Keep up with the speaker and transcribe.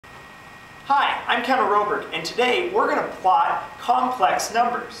Hi, I'm Kevin Roberg, and today we're going to plot complex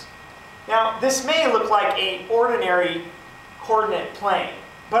numbers. Now, this may look like an ordinary coordinate plane,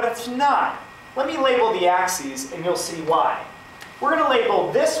 but it's not. Let me label the axes and you'll see why. We're going to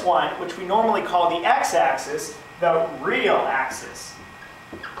label this one, which we normally call the x-axis, the real axis.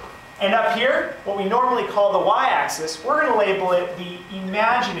 And up here, what we normally call the y-axis, we're going to label it the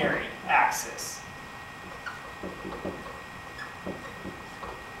imaginary axis.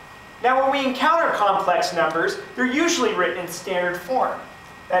 Now, when we encounter complex numbers, they're usually written in standard form.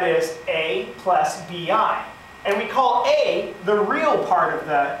 That is, a plus bi. And we call a the real part of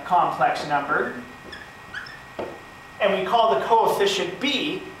the complex number. And we call the coefficient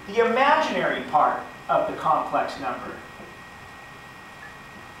b the imaginary part of the complex number.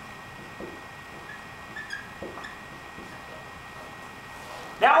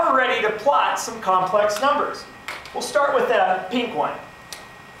 Now we're ready to plot some complex numbers. We'll start with a pink one.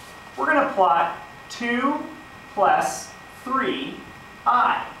 We're going to plot 2 plus 3i.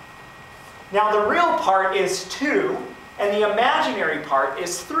 Now the real part is 2, and the imaginary part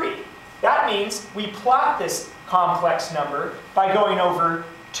is 3. That means we plot this complex number by going over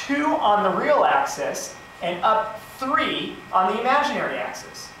 2 on the real axis and up 3 on the imaginary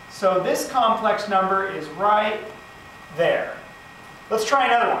axis. So this complex number is right there. Let's try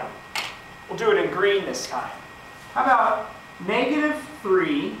another one. We'll do it in green this time. How about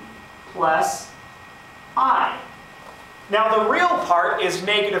 -3 plus I? Now the real part is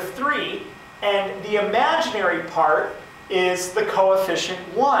 -3, and the imaginary part is the coefficient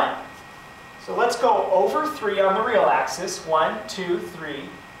 1. So let's go over 3 on the real axis, 1, 2, 3,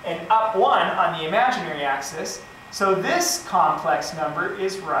 and up 1 on the imaginary axis. So this complex number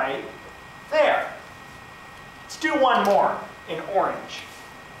is right there. Let's do one more in orange.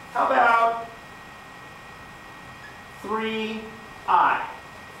 How about 3i?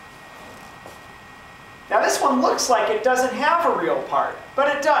 Now this one looks like it doesn't have a real part, but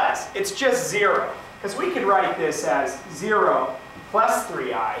it does. It's just 0. Because we could write this as 0 plus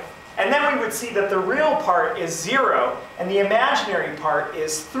 3i, and then we would see that the real part is 0, and the imaginary part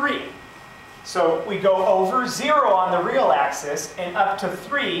is 3. So we go over 0 on the real axis and up to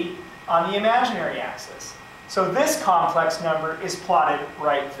 3 on the imaginary axis. So this complex number is plotted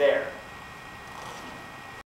right there.